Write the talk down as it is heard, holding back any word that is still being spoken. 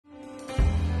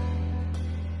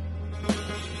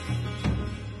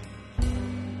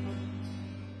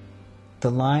The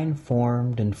line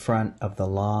formed in front of the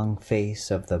long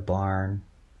face of the barn,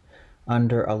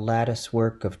 under a lattice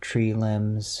work of tree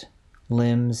limbs,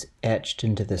 limbs etched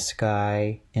into the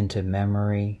sky, into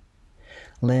memory,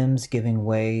 limbs giving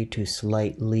way to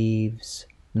slight leaves,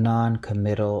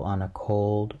 non-committal on a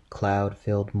cold,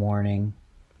 cloud-filled morning.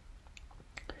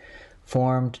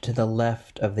 Formed to the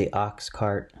left of the ox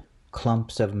cart,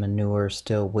 clumps of manure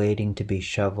still waiting to be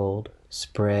shoveled,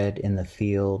 spread in the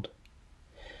field.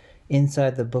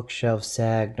 Inside the bookshelf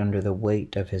sagged under the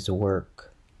weight of his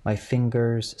work. My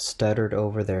fingers stuttered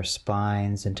over their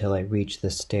spines until I reached the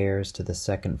stairs to the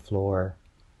second floor.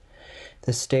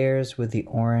 The stairs with the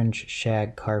orange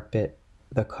shag carpet,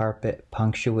 the carpet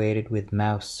punctuated with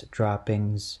mouse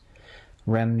droppings,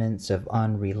 remnants of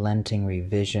unrelenting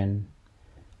revision,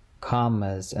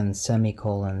 commas and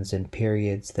semicolons and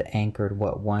periods that anchored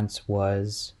what once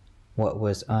was, what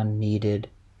was unneeded,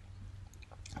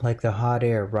 like the hot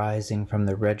air rising from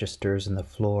the registers in the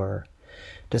floor,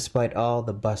 despite all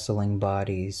the bustling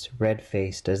bodies,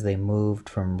 red-faced as they moved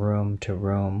from room to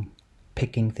room,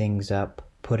 picking things up,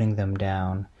 putting them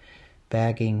down,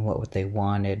 bagging what they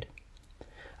wanted.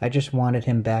 I just wanted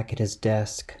him back at his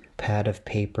desk, pad of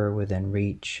paper within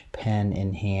reach, pen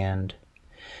in hand.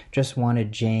 Just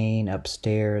wanted Jane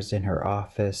upstairs in her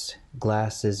office,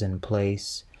 glasses in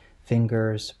place,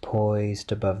 fingers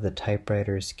poised above the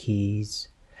typewriter's keys.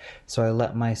 So I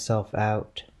let myself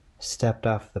out, stepped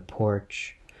off the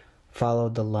porch,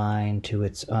 followed the line to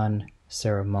its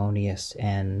unceremonious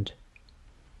end.